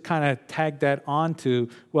Jesus just kind of tagged that onto,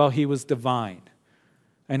 well, he was divine.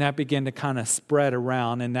 And that began to kind of spread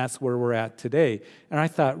around, and that's where we're at today. And I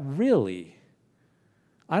thought, really?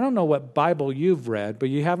 I don't know what Bible you've read, but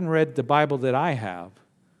you haven't read the Bible that I have,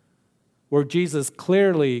 where Jesus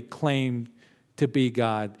clearly claimed to be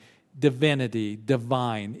God, divinity,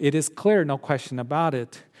 divine. It is clear, no question about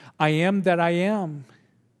it. I am that I am.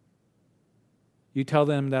 You tell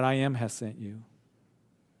them that I am has sent you.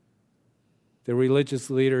 The religious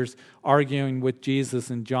leaders arguing with Jesus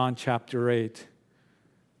in John chapter 8.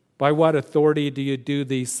 By what authority do you do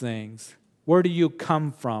these things? Where do you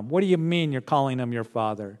come from? What do you mean you're calling him your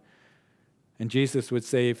Father? And Jesus would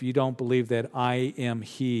say, if you don't believe that I am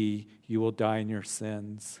he, you will die in your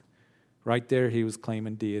sins. Right there, he was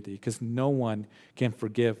claiming deity, because no one can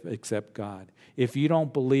forgive except God. If you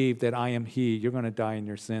don't believe that I am he, you're going to die in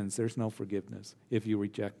your sins. There's no forgiveness if you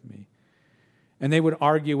reject me. And they would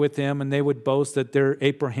argue with him, and they would boast that they're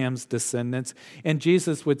Abraham's descendants. And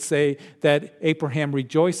Jesus would say that Abraham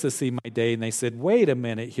rejoiced to see my day. And they said, wait a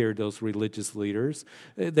minute here, those religious leaders.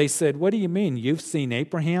 They said, what do you mean? You've seen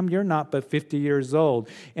Abraham? You're not but 50 years old.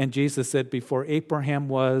 And Jesus said, before Abraham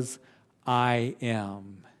was, I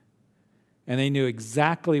am. And they knew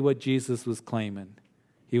exactly what Jesus was claiming.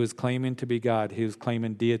 He was claiming to be God. He was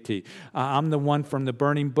claiming deity. I'm the one from the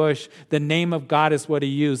burning bush. The name of God is what he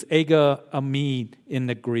used, ega amid in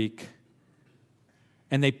the Greek.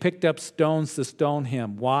 And they picked up stones to stone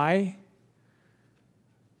him. Why?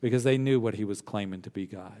 Because they knew what he was claiming to be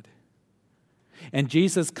God. And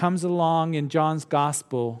Jesus comes along in John's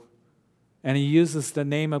gospel, and he uses the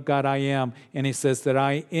name of God, I am, and he says that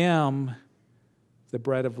I am the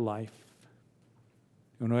bread of life.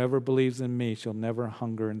 And whoever believes in me shall never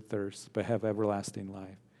hunger and thirst, but have everlasting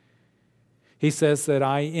life. He says that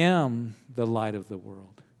I am the light of the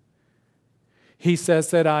world. He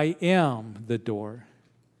says that I am the door.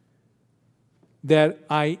 That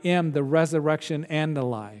I am the resurrection and the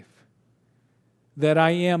life. That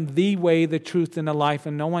I am the way, the truth, and the life,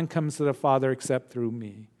 and no one comes to the Father except through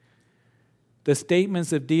me. The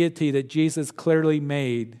statements of deity that Jesus clearly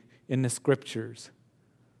made in the Scriptures.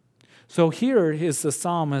 So here is the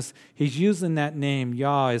psalmist. He's using that name,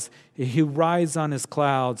 Yah, as he rides on his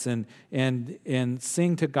clouds and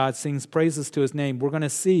sing to God, sings praises to his name. We're going to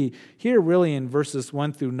see here really in verses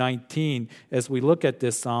 1 through 19 as we look at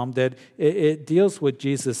this psalm that it deals with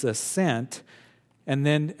Jesus' ascent. And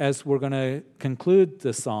then as we're going to conclude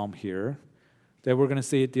the psalm here, that we're going to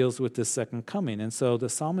see it deals with the second coming. And so the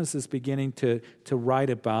psalmist is beginning to write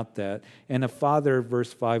about that. And a father,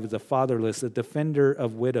 verse 5, is a fatherless, a defender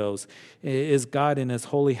of widows, is God in his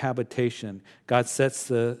holy habitation. God sets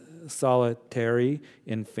the solitary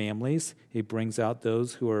in families. He brings out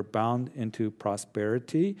those who are bound into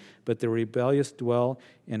prosperity, but the rebellious dwell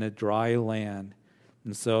in a dry land.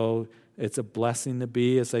 And so it's a blessing to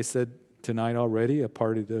be, as I said tonight already, a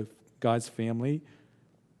part of God's family.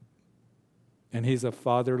 And he's a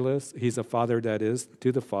father that is,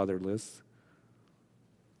 to the fatherless,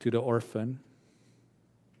 to the orphan.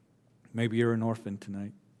 Maybe you're an orphan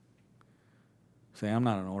tonight. Say, I'm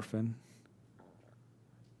not an orphan.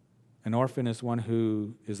 An orphan is one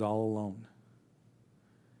who is all alone.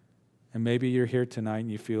 And maybe you're here tonight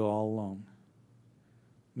and you feel all alone.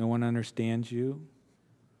 No one understands you.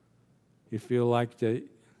 You feel like that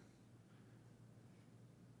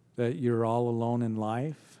you're all alone in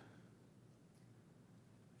life.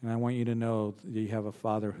 And I want you to know that you have a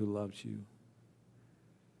Father who loves you.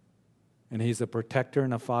 And he's a protector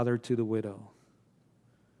and a father to the widow.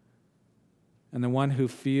 And the one who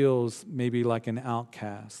feels maybe like an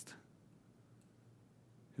outcast,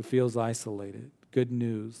 who feels isolated. Good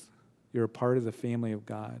news. You're a part of the family of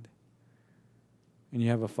God. And you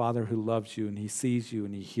have a Father who loves you, and he sees you,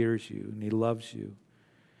 and he hears you, and he loves you.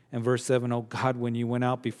 And verse 7, oh God, when you went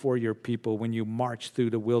out before your people, when you marched through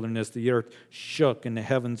the wilderness, the earth shook and the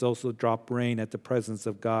heavens also dropped rain at the presence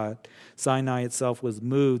of God. Sinai itself was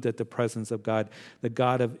moved at the presence of God, the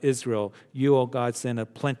God of Israel. You, O God, sent a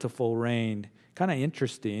plentiful rain. Kind of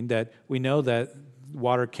interesting that we know that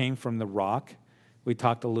water came from the rock. We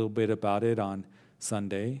talked a little bit about it on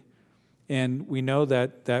Sunday. And we know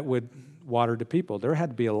that would water the people. There had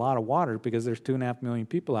to be a lot of water because there's 2.5 million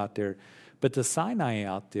people out there. But the Sinai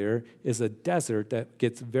out there is a desert that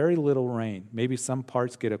gets very little rain. Maybe some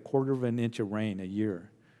parts get 1/4 of an inch of rain a year.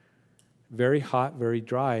 Very hot, very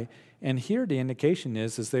dry. And here the indication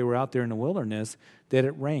is, as they were out there in the wilderness, that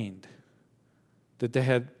it rained. That they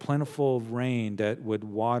had plentiful rain that would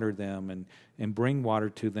water them and bring water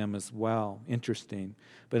to them as well. Interesting.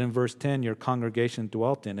 But in verse 10, your congregation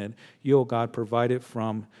dwelt in it. You, O God, provided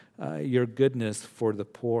from your goodness for the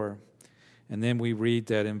poor. And then we read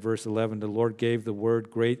that in verse 11, the Lord gave the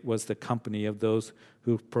word, great was the company of those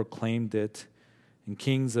who proclaimed it. And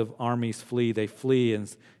kings of armies flee, they flee,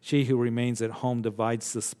 and she who remains at home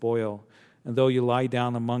divides the spoil. And though you lie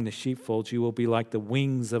down among the sheepfolds, you will be like the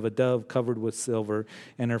wings of a dove covered with silver,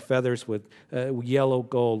 and her feathers with yellow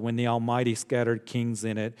gold. When the Almighty scattered kings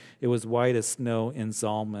in it, it was white as snow in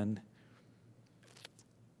Zalman.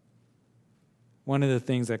 One of the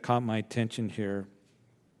things that caught my attention here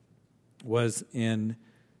was in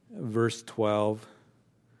verse 12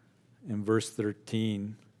 and verse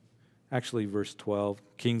 13. Actually, verse 12,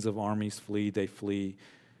 kings of armies flee, they flee,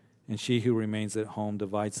 and she who remains at home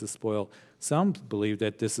divides the spoil. Some believe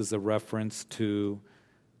that this is a reference to,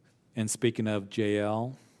 and speaking of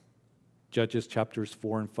Jael, Judges chapters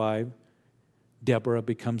 4 and 5, Deborah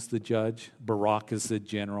becomes the judge, Barak is the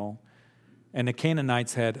general, and the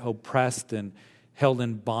Canaanites had oppressed and held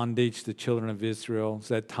in bondage the children of Israel. It's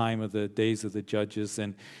that time of the days of the judges.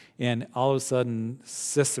 And all of a sudden,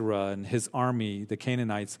 Sisera and his army, the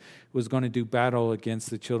Canaanites, was going to do battle against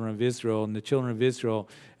the children of Israel. And the children of Israel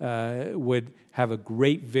would have a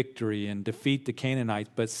great victory and defeat the Canaanites.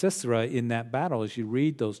 But Sisera, in that battle, as you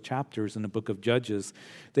read those chapters in the book of Judges,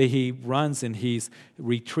 he runs and he's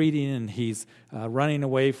retreating and he's running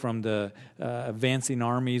away from the advancing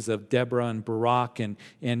armies of Deborah and Barak.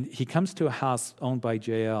 And he comes to a house owned by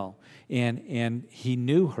Jael. And he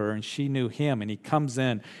knew her and she knew him. And he comes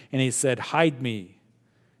in and he said, hide me.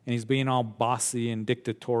 And he's being all bossy and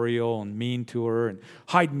dictatorial and mean to her. And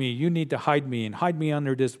hide me, you need to hide me, and hide me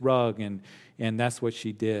under this rug. And that's what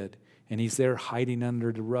she did. And he's there hiding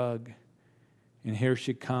under the rug. And here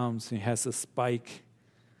she comes, and he has a spike.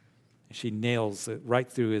 And she nails it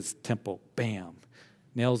right through his temple. Bam.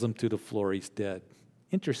 Nails him to the floor. He's dead.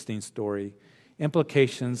 Interesting story.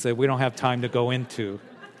 Implications that we don't have time to go into.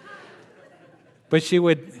 But she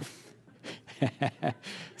would...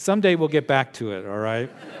 Someday we'll get back to it, all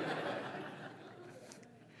right?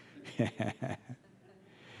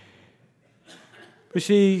 But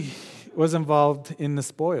she was involved in the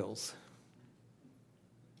spoils.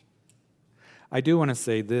 I do want to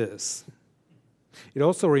say this. It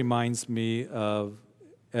also reminds me of,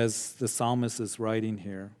 as the psalmist is writing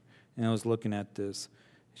here, and I was looking at this,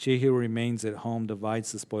 she who remains at home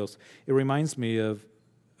divides the spoils. It reminds me of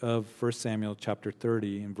 1 Samuel chapter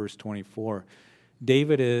 30 and verse 24.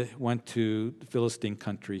 David went to the Philistine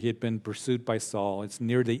country. He had been pursued by Saul. It's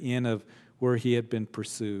near the end of where he had been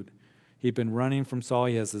pursued. He'd been running from Saul.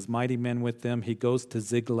 He has his mighty men with him. He goes to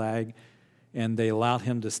Ziklag, and they allowed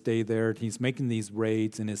him to stay there. He's making these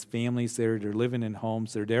raids, and his family's there. They're living in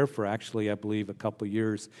homes. They're there for actually, I believe, a couple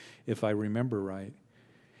years, if I remember right.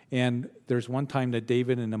 And there's one time that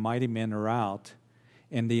David and the mighty men are out,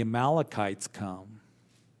 and the Amalekites come.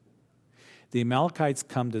 The Amalekites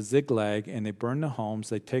come to Ziklag, and they burn the homes.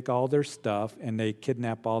 They take all their stuff, and they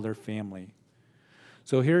kidnap all their family.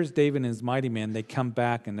 So here's David and his mighty men. They come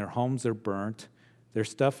back, and their homes are burnt. Their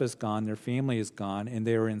stuff is gone. Their family is gone, and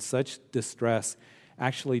they are in such distress.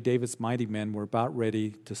 Actually, David's mighty men were about ready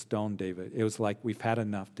to stone David. It was like, we've had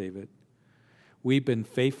enough, David. We've been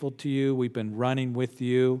faithful to you. We've been running with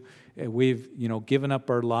you. We've, given up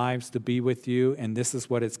our lives to be with you, and this is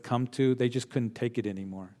what it's come to. They just couldn't take it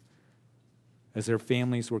anymore, as their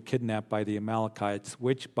families were kidnapped by the Amalekites,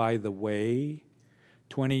 which, by the way,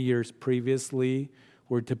 20 years previously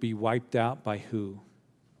were to be wiped out by who?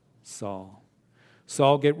 Saul.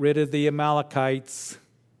 Saul, get rid of the Amalekites.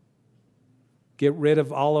 Get rid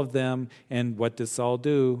of all of them. And what does Saul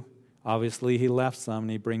do? Obviously, he left some,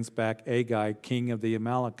 and he brings back Agag, king of the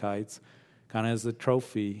Amalekites, kind of as a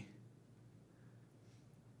trophy.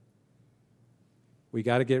 We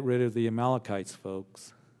got to get rid of the Amalekites,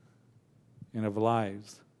 folks, in our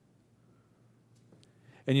lives.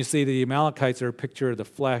 And you see, the Amalekites are a picture of the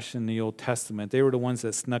flesh in the Old Testament. They were the ones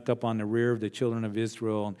that snuck up on the rear of the children of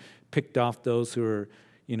Israel and picked off those who were,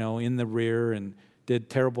 in the rear, and did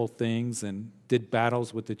terrible things and did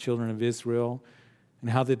battles with the children of Israel. And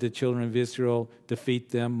how did the children of Israel defeat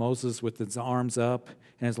them? Moses with his arms up.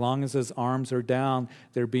 And as long as his arms are down,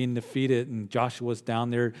 they're being defeated. And Joshua's down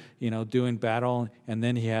there, doing battle. And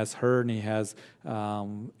then he has Hur and he has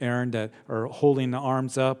Aaron that are holding the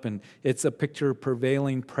arms up. And it's a picture of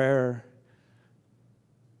prevailing prayer.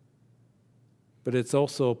 But it's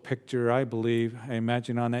also a picture, I believe, I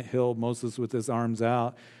imagine on that hill, Moses with his arms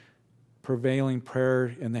out, prevailing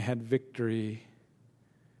prayer, and they had victory.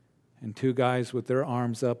 And two guys with their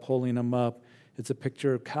arms up, holding them up. It's a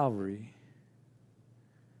picture of Calvary.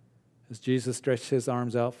 As Jesus stretched his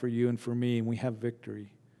arms out for you and for me, and we have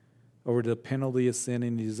victory over the penalty of sin,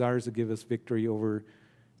 and he desires to give us victory over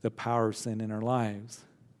the power of sin in our lives.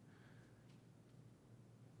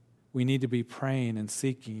 We need to be praying and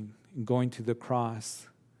seeking and going to the cross.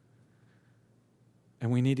 And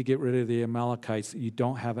we need to get rid of the Amalekites. You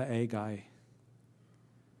don't have an Agag.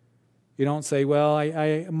 You don't say, well,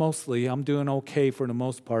 I'm doing okay for the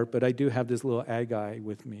most part, but I do have this little Agag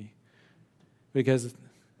with me. Because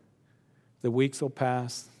the weeks will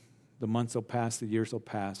pass, the months will pass, the years will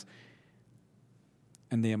pass,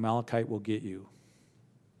 and the Amalekite will get you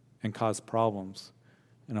and cause problems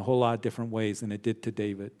in a whole lot of different ways than it did to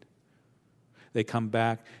David. They come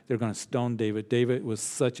back, they're going to stone David. David was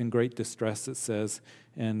such in great distress, it says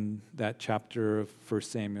in that chapter of 1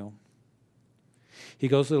 Samuel. He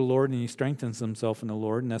goes to the Lord and he strengthens himself in the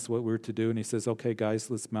Lord, and that's what we're to do. And he says, okay, guys,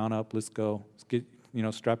 let's mount up, let's go. Let's get,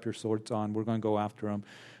 strap your swords on. We're going to go after them.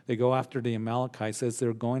 They go after the Amalekites. As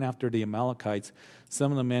they're going after the Amalekites,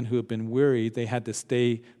 some of the men who have been weary, they had to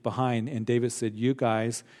stay behind. And David said, you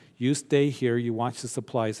guys, you stay here, you watch the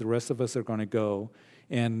supplies. The rest of us are going to go.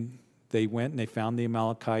 And they went and they found the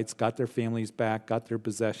Amalekites, got their families back, got their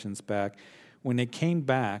possessions back. When they came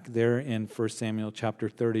back there in 1 Samuel chapter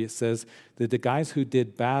 30, it says that the guys who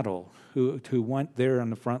did battle, who went there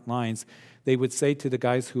on the front lines, they would say to the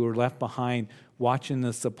guys who were left behind watching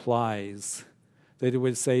the supplies, they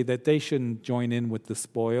would say that they shouldn't join in with the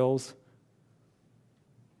spoils.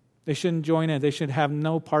 They shouldn't join in. They should have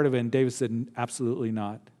no part of it. And David said, absolutely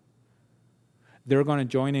not. They're going to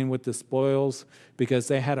join in with the spoils because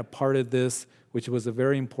they had a part of this, which was a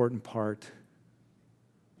very important part.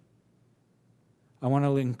 I want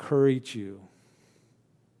to encourage you.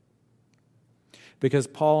 Because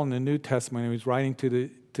Paul in the New Testament, when he was writing to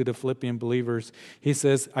the Philippian believers, he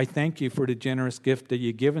says, I thank you for the generous gift that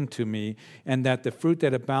you've given to me, and that the fruit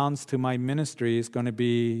that abounds to my ministry is going to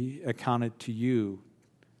be accounted to you.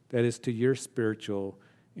 That is to your spiritual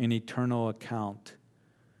and eternal account.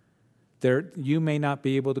 There, you may not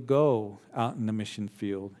be able to go out in the mission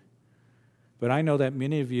field, but I know that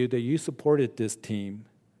many of you, that you supported this team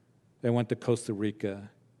that went to Costa Rica,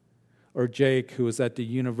 or Jake, who was at the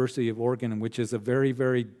University of Oregon, which is a very,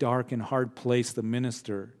 very dark and hard place to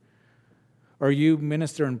minister, or you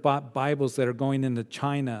minister and bought Bibles that are going into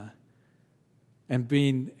China and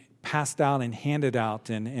being passed out and handed out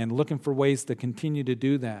and looking for ways to continue to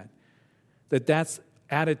do that, that's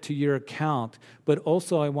added to your account. But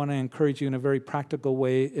also I want to encourage you in a very practical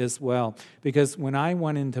way as well. Because when I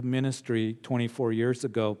went into ministry 24 years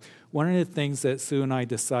ago, one of the things that Sue and I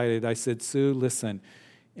decided, I said, Sue, listen,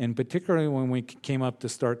 And particularly when we came up to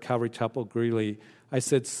start Calvary Chapel Greeley, I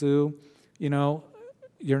said, Sue,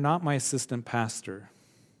 you're not my assistant pastor.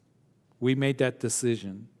 We made that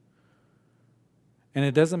decision. And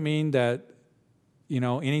it doesn't mean that,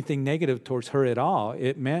 anything negative towards her at all.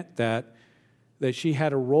 It meant that she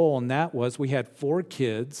had a role, and that was we had 4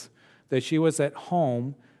 kids that she was at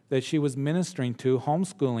home, that she was ministering to,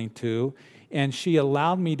 homeschooling to, and she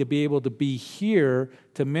allowed me to be able to be here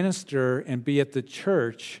to minister and be at the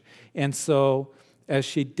church. And so as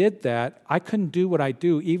she did that, I couldn't do what I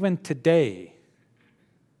do even today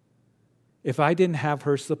if I didn't have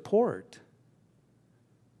her support.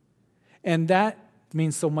 And that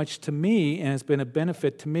means so much to me and has been a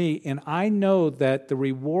benefit to me. And I know that the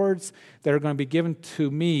rewards that are going to be given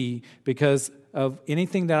to me because of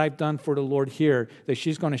anything that I've done for the Lord here, that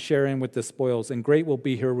she's going to share in with the spoils, and great will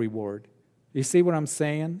be her reward. You see what I'm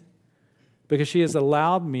saying? Because she has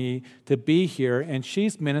allowed me to be here, and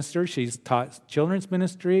she's ministered. She's taught children's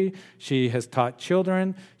ministry. She has taught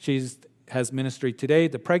children. Has ministry today,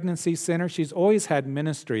 the pregnancy center. She's always had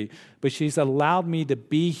ministry, but she's allowed me to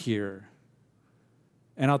be here.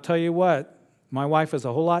 And I'll tell you what, my wife is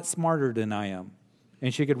a whole lot smarter than I am,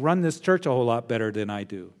 and she could run this church a whole lot better than I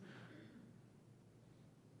do.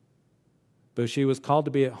 But she was called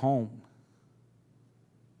to be at home.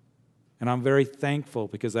 And I'm very thankful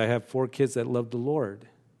because I have 4 kids that love the Lord.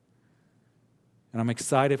 And I'm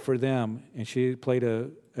excited for them. And she played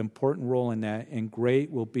an important role in that. And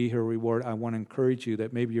great will be her reward. I want to encourage you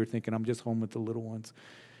that maybe you're thinking, I'm just home with the little ones.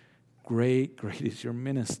 Great is your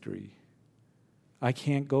ministry. I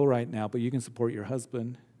can't go right now, but you can support your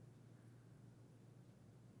husband.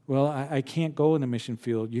 Well, I can't go in the mission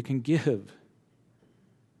field. You can give.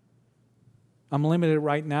 I'm limited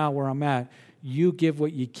right now where I'm at. You give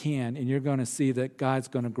what you can, and you're going to see that God's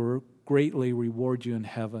going to greatly reward you in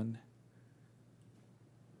heaven.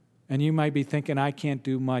 And you might be thinking, I can't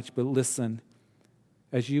do much, but listen,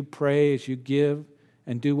 as you pray, as you give,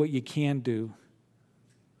 and do what you can do,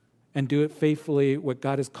 and do it faithfully, what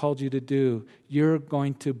God has called you to do, you're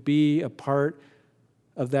going to be a part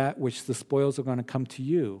of that which the spoils are going to come to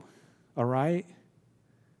you. All right?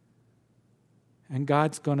 And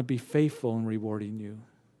God's going to be faithful in rewarding you.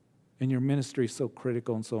 And your ministry is so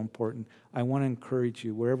critical and so important. I want to encourage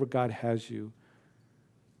you, wherever God has you,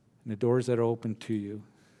 and the doors that are open to you,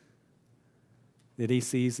 that He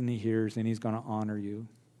sees and He hears, and He's going to honor you.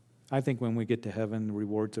 I think when we get to heaven, the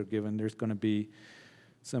rewards are given. There's going to be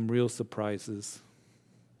some real surprises.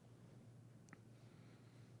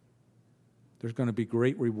 There's going to be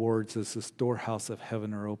great rewards as the storehouse of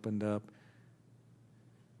heaven are opened up.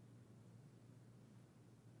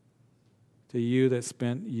 To you that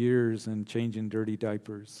spent years in changing dirty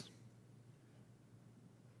diapers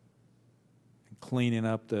and cleaning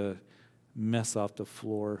up the mess off the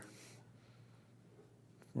floor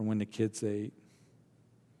from when the kids ate.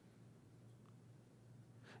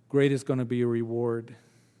 Great is going to be a reward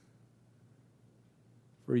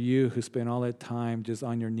for you who spent all that time just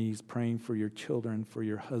on your knees praying for your children, for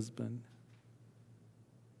your husband.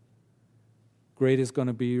 Great is going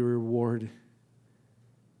to be a reward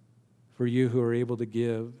for you who are able to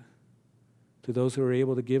give, to those who are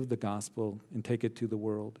able to give the gospel and take it to the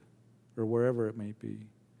world or wherever it may be.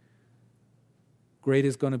 Great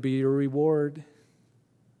is going to be your reward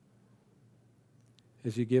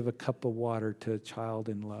as you give a cup of water to a child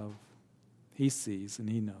in love. He sees and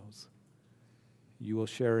He knows. You will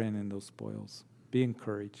share in those spoils. Be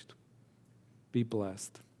encouraged. Be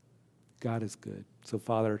blessed. God is good. So,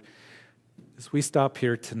 Father, as we stop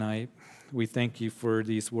here tonight, we thank You for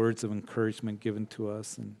these words of encouragement given to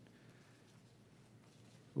us. And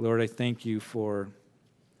Lord, I thank You for,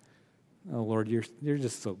 Lord, you're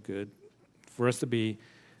just so good. For us to be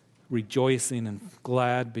rejoicing and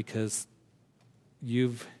glad because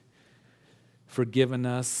You've forgiven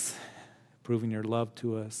us, proving Your love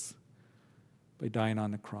to us by dying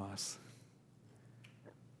on the cross.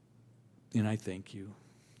 And I thank You.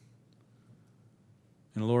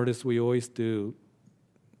 And Lord, as we always do,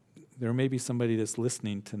 there may be somebody that's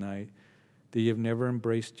listening tonight that you've never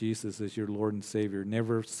embraced Jesus as your Lord and Savior,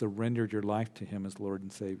 never surrendered your life to Him as Lord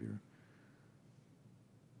and Savior.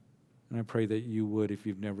 And I pray that you would if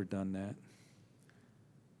you've never done that.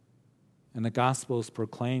 And the gospel is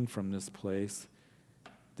proclaimed from this place,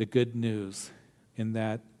 the good news, in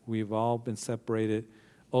that we've all been separated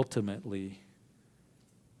ultimately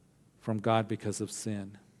from God because of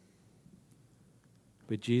sin.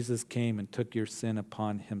 But Jesus came and took your sin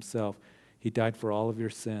upon Himself. He died for all of your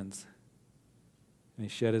sins. And He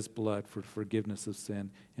shed His blood for forgiveness of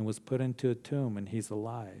sin and was put into a tomb, and He's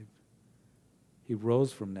alive. He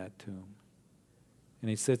rose from that tomb. And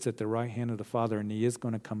he sits at the right hand of the Father, and he is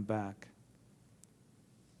going to come back.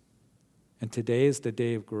 And today is the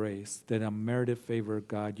day of grace, that unmerited favor of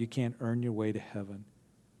God. You can't earn your way to heaven.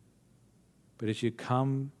 But as you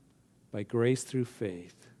come by grace through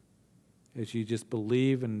faith, as you just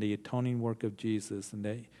believe in the atoning work of Jesus and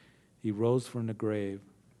that he rose from the grave,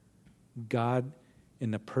 God, in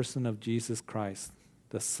the person of Jesus Christ,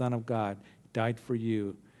 the Son of God, died for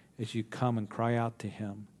you. As you come and cry out to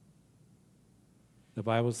him, the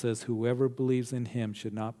Bible says, whoever believes in him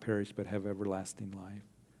should not perish but have everlasting life.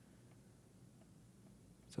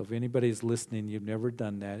 So if anybody's listening, you've never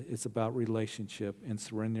done that, it's about relationship and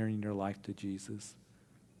surrendering your life to Jesus,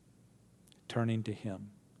 turning to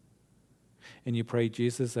him. And you pray,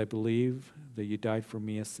 Jesus, I believe that you died for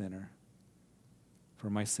me, a sinner, for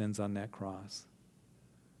my sins on that cross.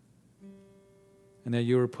 And that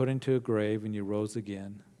you were put into a grave and you rose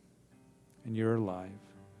again, and you're alive.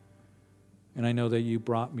 And I know that you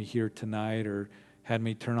brought me here tonight or had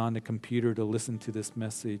me turn on the computer to listen to this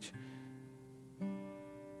message.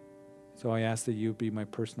 So I ask that you be my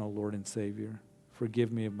personal Lord and Savior.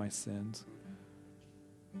 Forgive me of my sins.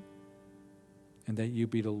 And that you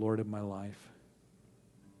be the Lord of my life.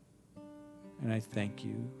 And I thank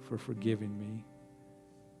you for forgiving me.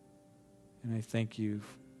 And I thank you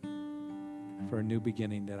for a new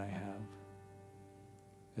beginning that I have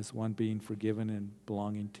as one being forgiven and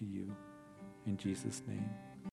belonging to you. In Jesus' name.